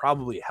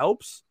 probably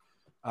helps.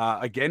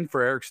 Again,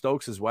 for Eric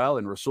Stokes as well,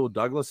 and Rasul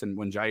Douglas, and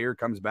when Jair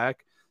comes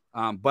back.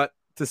 But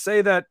to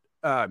say that,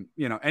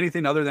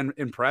 anything other than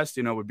impressed,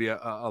 would be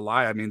a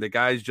lie. I mean, the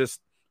guy's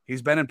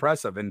he's been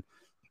impressive. And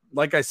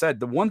like I said,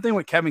 the one thing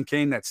with Kevin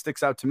King that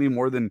sticks out to me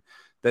more than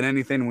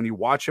anything when you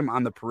watch him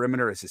on the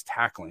perimeter is his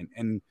tackling.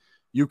 And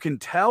you can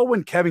tell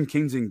when Kevin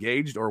King's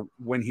engaged or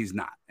when he's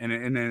not. And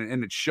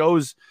it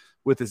shows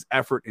with his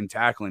effort in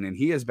tackling. And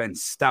he has been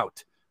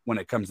stout when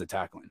it comes to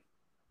tackling.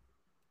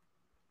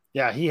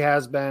 Yeah, he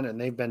has been, and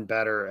they've been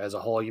better as a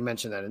whole. You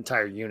mentioned that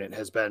entire unit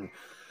has been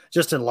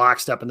just in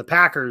lockstep. And the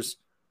Packers,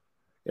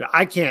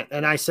 I can't,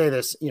 and I say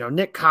this,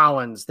 Nick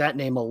Collins, that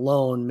name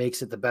alone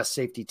makes it the best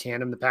safety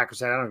tandem the Packers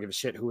had. I don't give a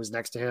shit who was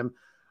next to him,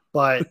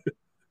 but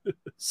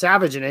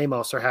Savage and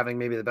Amos are having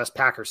maybe the best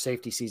Packers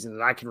safety season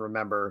that I can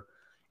remember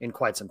in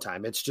quite some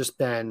time. It's just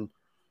been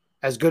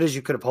as good as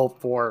you could have hoped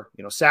for.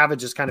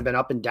 Savage has kind of been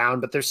up and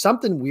down, but there's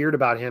something weird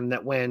about him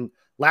that when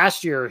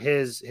last year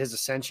his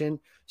ascension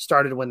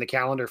started when the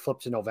calendar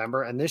flipped to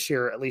November, and this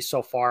year, at least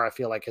so far, I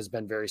feel like has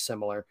been very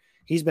similar.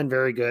 He's been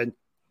very good.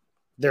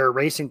 They're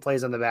erasing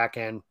plays on the back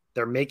end.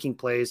 They're making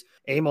plays.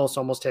 Amos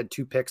almost had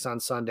 2 picks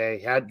on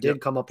Sunday. Did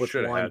come up with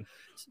one.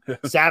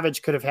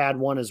 Savage could have had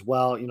one as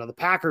well. The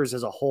Packers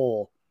as a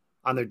whole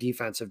on their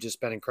defense have just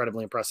been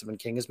incredibly impressive, and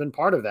King has been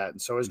part of that.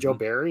 And so has Joe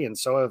Barry, and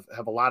so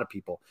have a lot of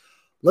people.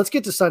 Let's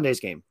get to Sunday's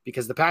game,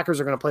 because the Packers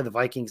are going to play the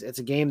Vikings. It's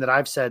a game that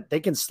I've said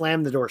they can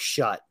slam the door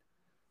shut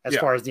as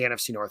far as the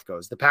NFC North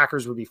goes. The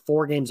Packers would be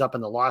 4 games up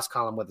in the loss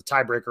column with a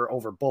tiebreaker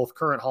over both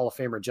current Hall of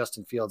Famer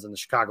Justin Fields and the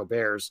Chicago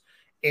Bears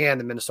and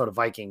the Minnesota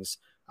Vikings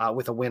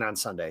with a win on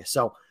Sunday.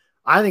 So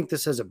I think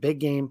this is a big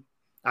game.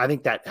 I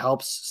think that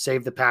helps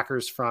save the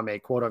Packers from a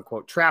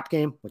quote-unquote trap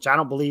game, which I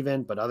don't believe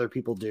in, but other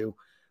people do.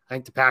 I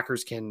think the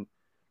Packers can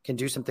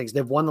do some things.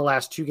 They've won the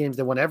last 2 games.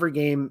 They won every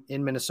game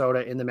in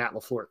Minnesota in the Matt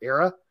LaFleur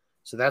era.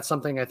 So that's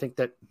something I think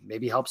that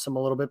maybe helps them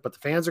a little bit. But the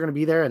fans are going to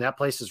be there, and that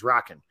place is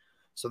rocking.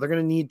 So they're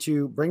going to need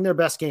to bring their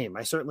best game.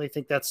 I certainly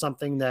think that's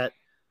something that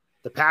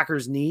the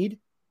Packers need.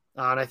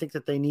 And I think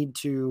that they need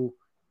to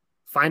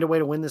find a way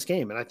to win this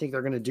game. And I think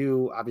they're going to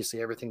do,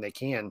 obviously, everything they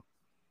can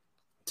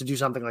to do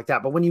something like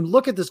that. But when you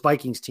look at this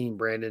Vikings team,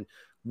 Brandon,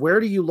 where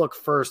do you look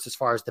first as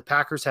far as the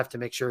Packers have to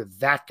make sure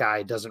that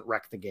guy doesn't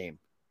wreck the game?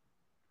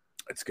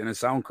 It's going to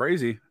sound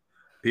crazy.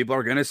 People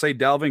are going to say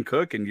Dalvin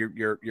Cook, and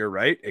you're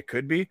right. It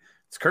could be.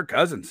 It's Kirk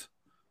Cousins.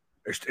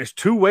 There's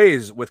 2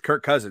 ways with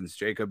Kirk Cousins,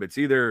 Jacob. It's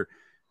either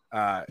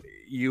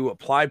you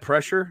apply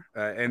pressure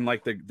and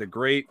like the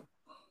great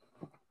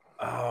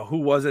who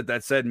was it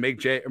that said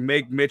make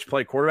Mitch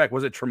play quarterback?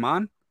 Was it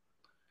Tremont?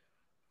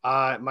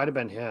 It might have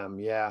been him.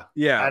 Yeah.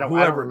 Yeah. I don't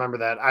remember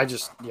that.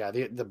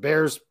 The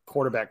Bears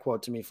quarterback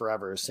quote to me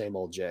forever is same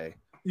old Jay.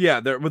 Yeah.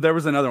 There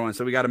was another one.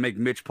 So we got to make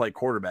Mitch play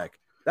quarterback.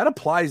 That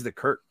applies to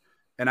Kirk.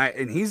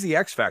 And he's the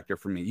X factor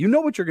for me. You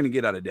know what you're going to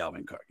get out of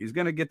Dalvin Cook. He's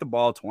going to get the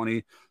ball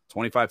 20,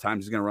 25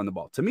 times. He's going to run the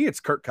ball. To me,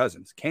 it's Kirk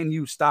Cousins. Can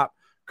you stop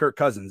Kirk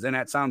Cousins? And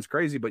that sounds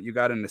crazy, but you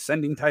got an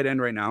ascending tight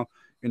end right now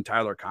in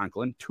Tyler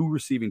Conklin, 2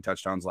 receiving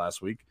touchdowns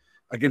last week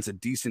against a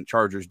decent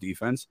Chargers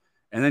defense.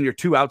 And then your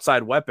 2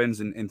 outside weapons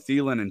in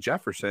Thielen and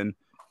Jefferson.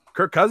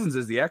 Kirk Cousins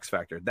is the X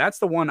factor. That's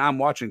the one I'm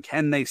watching.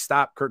 Can they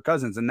stop Kirk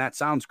Cousins? And that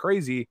sounds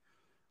crazy,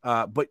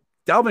 but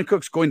Dalvin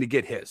Cook's going to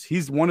get his.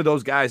 He's one of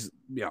those guys,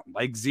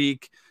 like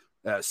Zeke,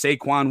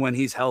 Saquon when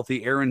he's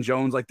healthy, Aaron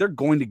Jones, like they're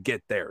going to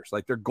get theirs.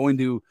 Like you're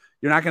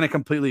not going to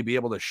completely be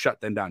able to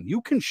shut them down.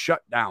 You can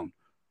shut down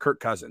Kirk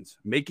Cousins,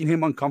 making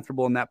him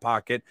uncomfortable in that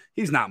pocket.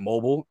 He's not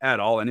mobile at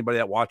all. Anybody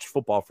that watched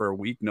football for a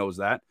week knows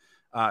that.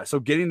 So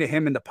getting to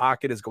him in the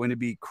pocket is going to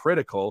be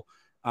critical.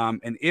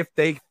 And if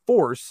they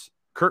force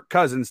Kirk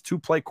Cousins to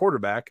play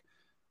quarterback,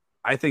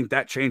 I think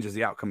that changes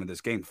the outcome of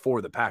this game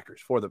for the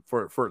Packers, for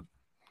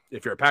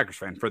if you're a Packers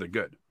fan, for the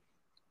good.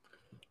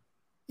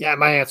 Yeah,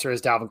 my answer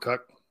is Dalvin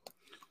Cook.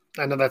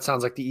 I know that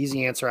sounds like the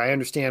easy answer. I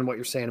understand what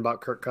you're saying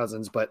about Kirk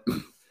Cousins, but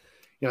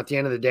at the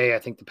end of the day, I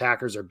think the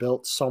Packers are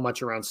built so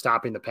much around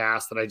stopping the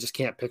pass that I just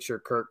can't picture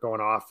Kirk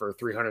going off for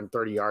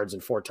 330 yards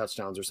and 4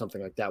 touchdowns or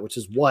something like that, which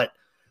is what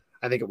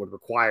I think it would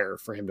require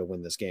for him to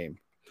win this game.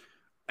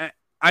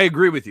 I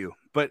agree with you,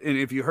 but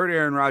if you heard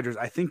Aaron Rodgers,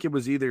 I think it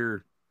was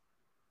either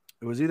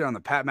on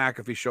the Pat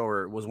McAfee show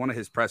or it was one of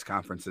his press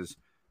conferences.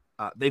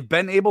 They've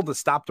been able to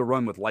stop the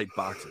run with light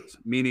boxes,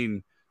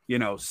 meaning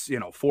 4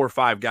 or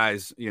 5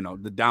 guys,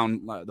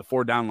 the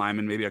 4 down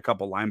linemen, maybe a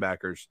couple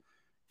linebackers.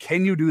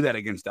 Can you do that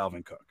against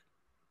Dalvin Cook?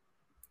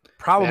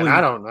 Probably. Man,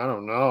 I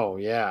don't know.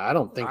 Yeah, I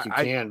don't think you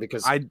can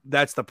because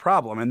that's the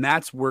problem, and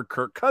that's where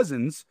Kirk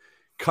Cousins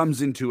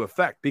comes into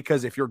effect.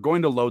 Because if you're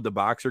going to load the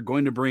box, you're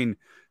going to bring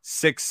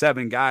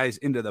 6-7 guys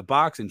into the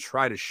box and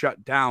try to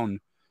shut down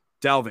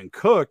Dalvin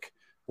Cook.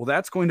 Well,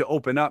 that's going to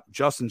open up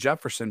Justin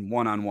Jefferson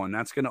one-on-one.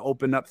 That's going to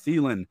open up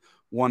Thielen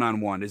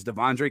one-on-one. Is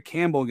Devondre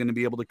Campbell going to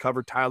be able to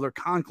cover Tyler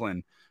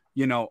Conklin?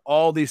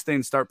 All these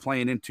things start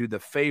playing into the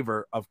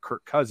favor of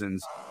Kirk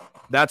Cousins.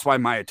 That's why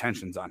my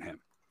attention's on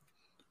him.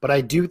 But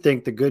I do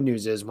think the good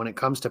news is when it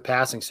comes to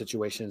passing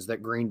situations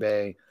that Green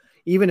Bay,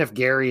 even if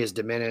Gary is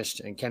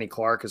diminished and Kenny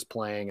Clark is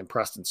playing and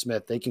Preston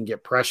Smith, they can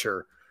get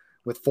pressure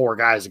with 4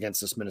 guys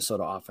against this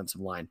Minnesota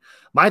offensive line.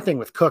 My thing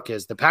with Cook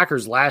is the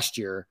Packers last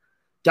year,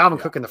 Dalvin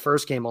Cook in the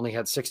first game only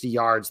had 60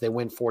 yards. They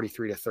win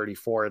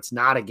 43-34. It's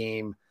not a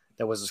game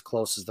that was as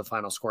close as the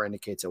final score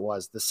indicates it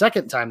was. The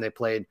second time they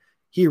played,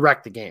 he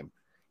wrecked the game.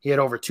 He had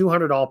over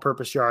 200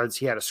 all-purpose yards.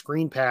 He had a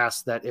screen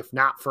pass that, if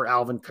not for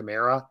Alvin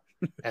Kamara,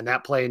 and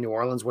that play in New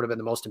Orleans would have been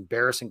the most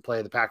embarrassing play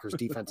of the Packers'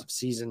 defensive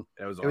season.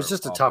 It was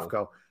just a tough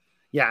go.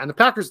 Yeah, and the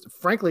Packers,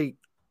 frankly,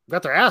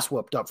 got their ass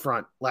whooped up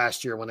front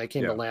last year when they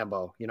came to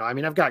Lambeau.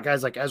 I've got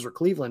guys like Ezra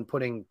Cleveland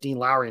putting Dean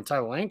Lowry and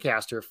Tyler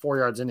Lancaster 4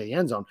 yards into the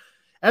end zone.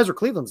 Ezra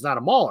Cleveland's not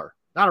a mauler,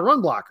 not a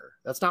run blocker.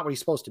 That's not what he's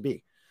supposed to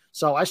be.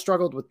 So I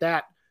struggled with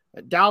that.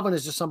 Dalvin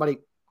is just somebody.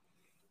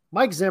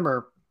 Mike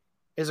Zimmer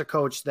is a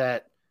coach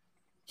that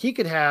he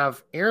could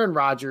have Aaron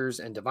Rodgers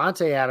and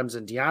Devontae Adams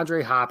and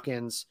DeAndre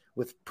Hopkins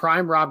with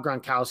prime Rob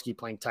Gronkowski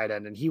playing tight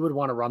end, and he would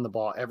want to run the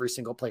ball every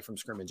single play from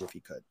scrimmage if he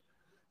could.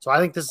 So I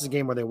think this is a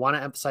game where they want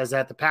to emphasize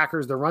that. The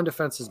Packers, their run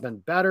defense has been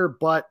better,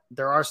 but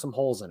there are some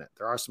holes in it.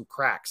 There are some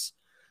cracks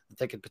that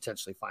they could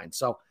potentially find.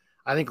 So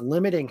I think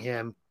limiting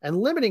him,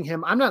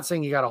 I'm not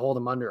saying you got to hold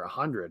him under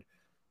 100,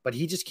 but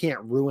he just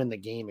can't ruin the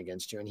game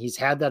against you. And he's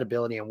had that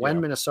ability. And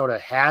when Minnesota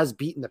has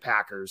beaten the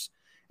Packers,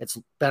 it's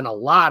been a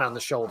lot on the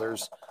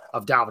shoulders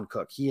of Dalvin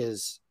Cook. He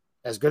is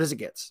as good as it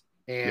gets.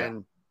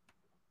 And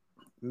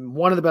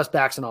one of the best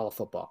backs in all of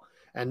football.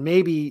 And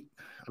maybe,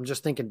 I'm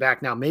just thinking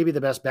back now, maybe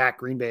the best back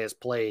Green Bay has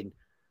played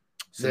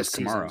this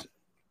season.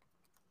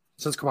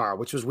 Since Kamara,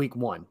 which was week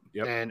 1.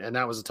 Yep. And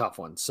that was a tough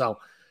one. So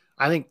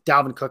I think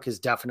Dalvin Cook is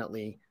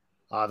definitely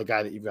the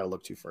guy that you've got to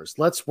look to first.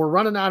 We're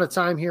running out of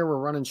time here. We're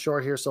running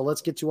short here. So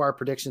let's get to our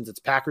predictions. It's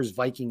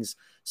Packers-Vikings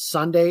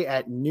Sunday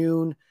at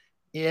noon.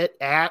 I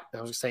was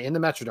going to say in the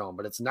Metrodome,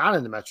 but it's not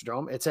in the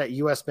Metrodome. It's at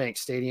US Bank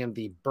Stadium,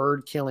 the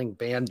bird-killing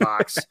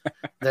bandbox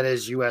that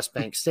is US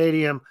Bank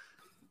Stadium.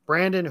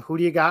 Brandon, who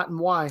do you got and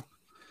why?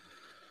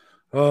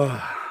 Oh,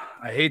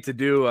 I hate to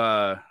do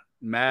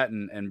Matt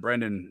and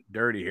Brendan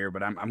dirty here,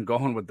 but I'm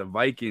going with the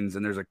Vikings,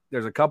 and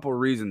there's a couple of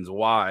reasons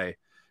why.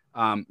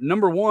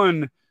 Number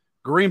one,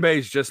 Green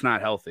Bay's just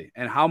not healthy.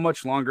 And how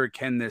much longer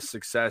can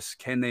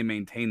they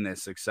maintain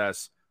this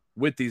success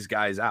with these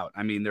guys out?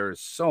 I mean, there's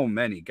so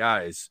many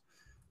guys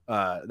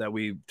that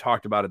we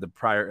talked about at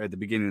the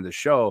beginning of the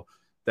show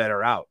that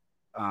are out.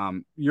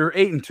 You're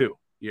 8-2.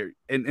 You're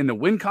in the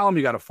win column.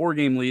 You got a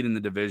 4-game lead in the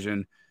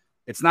division.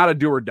 It's not a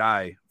do or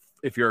die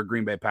if you're a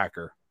Green Bay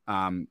Packer.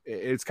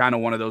 It's kind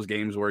of one of those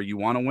games where you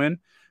want to win.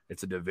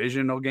 It's a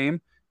divisional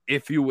game.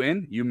 If you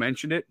win, you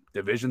mentioned it,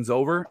 division's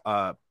over.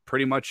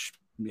 Pretty much,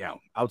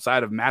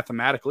 outside of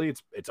mathematically,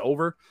 it's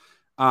over.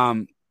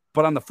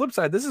 But on the flip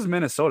side, this is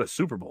Minnesota's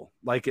Super Bowl.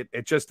 Like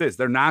it just is.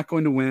 They're not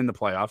going to win in the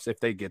playoffs if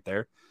they get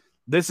there.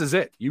 This is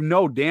it.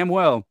 Damn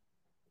well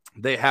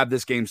they have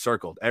this game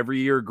circled. Every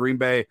year, Green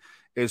Bay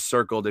is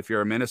circled. If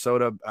you're a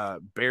Minnesota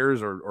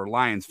Bears or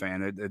Lions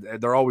fan,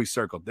 they're always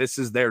circled. This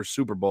is their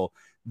Super Bowl.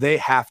 They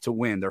have to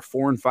win. They're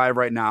 4-5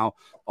 right now.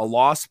 A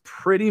loss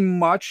pretty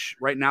much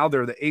right now.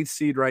 They're the 8th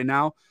seed right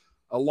now.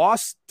 A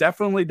loss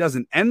definitely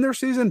doesn't end their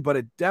season, but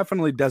it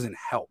definitely doesn't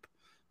help.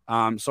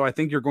 So I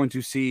think you're going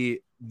to see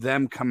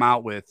them come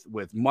out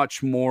with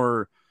much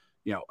more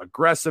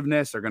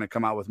aggressiveness. They're going to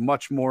come out with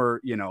much more,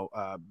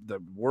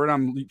 the word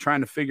I'm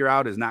trying to figure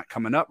out is not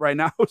coming up right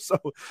now. So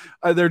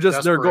they're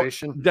just,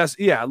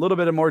 a little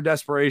bit of more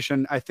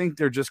desperation. I think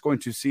they're just going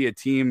to see a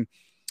team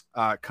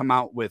come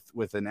out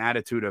with an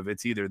attitude of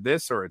it's either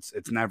this or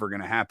it's never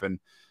going to happen.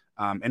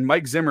 And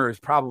Mike Zimmer is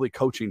probably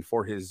coaching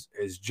for his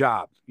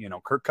job.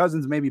 Kirk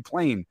Cousins may be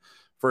playing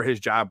for his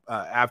job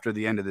after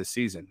the end of this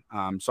season.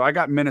 So I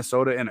got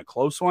Minnesota in a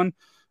close one.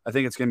 I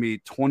think it's going to be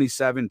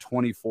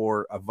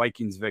 27-24, a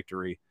Vikings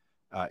victory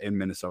in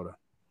Minnesota.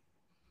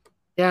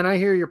 Yeah, and I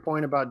hear your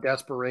point about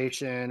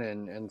desperation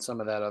and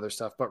some of that other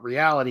stuff, but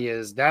reality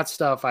is that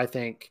stuff, I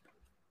think,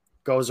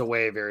 goes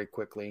away very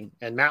quickly.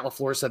 And Matt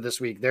LaFleur said this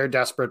week, they're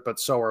desperate, but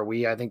so are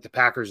we. I think the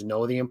Packers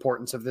know the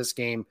importance of this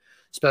game,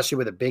 especially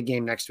with a big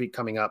game next week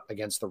coming up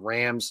against the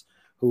Rams,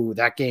 who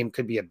that game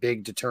could be a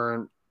big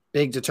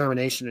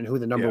determination in who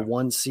the number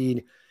one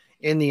seed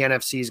in the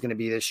NFC is going to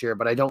be this year.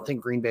 But I don't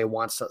think Green Bay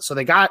wants to. So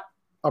they got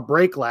a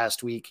break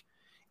last week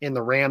in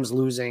the Rams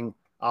losing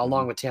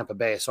along with Tampa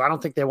Bay. So I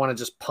don't think they want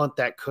to just punt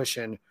that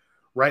cushion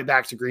right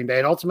back to Green Bay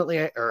and ultimately,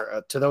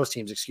 or to those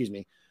teams, excuse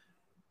me.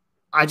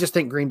 I just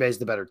think Green Bay is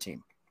the better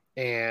team,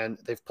 and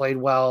they've played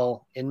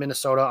well in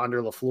Minnesota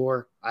under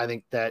LaFleur. I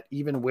think that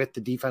even with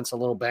the defense a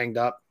little banged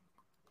up,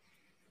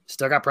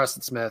 still got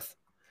Preston Smith,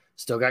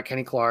 still got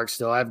Kenny Clark,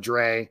 still have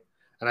Dre.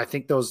 And I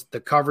think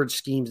the coverage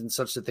schemes and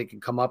such that they can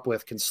come up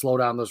with can slow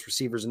down those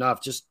receivers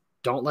enough. Just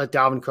don't let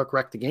Dalvin Cook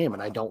wreck the game.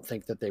 And I don't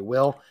think that they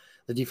will.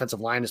 The defensive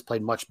line has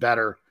played much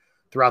better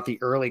throughout the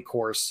early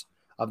course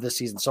of this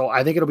season. So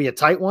I think it'll be a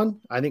tight one.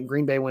 I think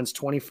Green Bay wins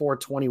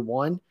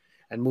 24-21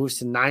 and moves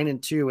to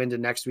 9-2 into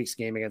next week's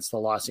game against the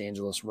Los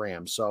Angeles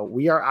Rams. So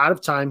we are out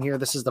of time here.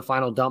 This is the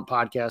Final Dump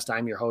Podcast.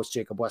 I'm your host,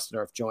 Jacob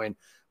Westendorf, joined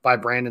by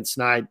Brandon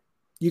Snide.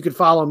 You can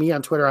follow me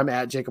on Twitter. I'm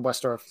at Jacob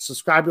Westendorf.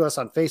 Subscribe to us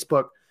on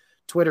Facebook,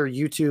 Twitter,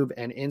 YouTube,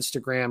 and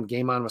Instagram,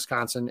 Game On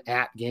Wisconsin,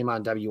 at Game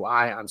On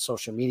WI on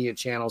social media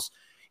channels.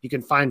 You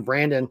can find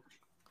Brandon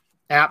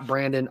at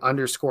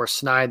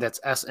Brandon_Snide. That's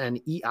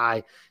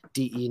SNEIDE.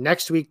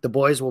 Next week, the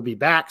boys will be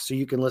back, so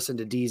you can listen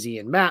to DZ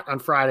and Matt on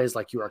Fridays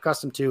like you are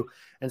accustomed to,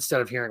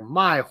 instead of hearing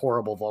my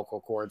horrible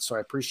vocal cords. So I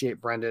appreciate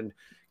Brendan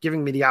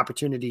giving me the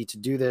opportunity to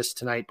do this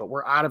tonight, but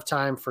we're out of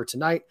time for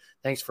tonight.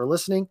 Thanks for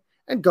listening,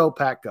 and go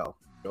Pack Go.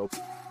 Go.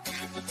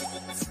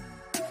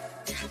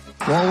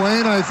 Well,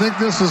 Wayne, I think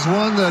this is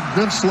one that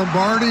Vince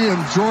Lombardi and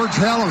George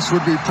Halas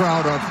would be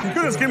proud of. You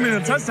could have given me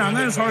the touchdown.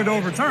 Then it's hard to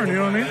overturn. You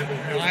know what I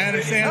mean? I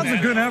understand. That was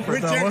a good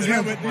effort, though,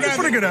 wasn't it? It's a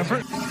pretty good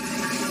effort.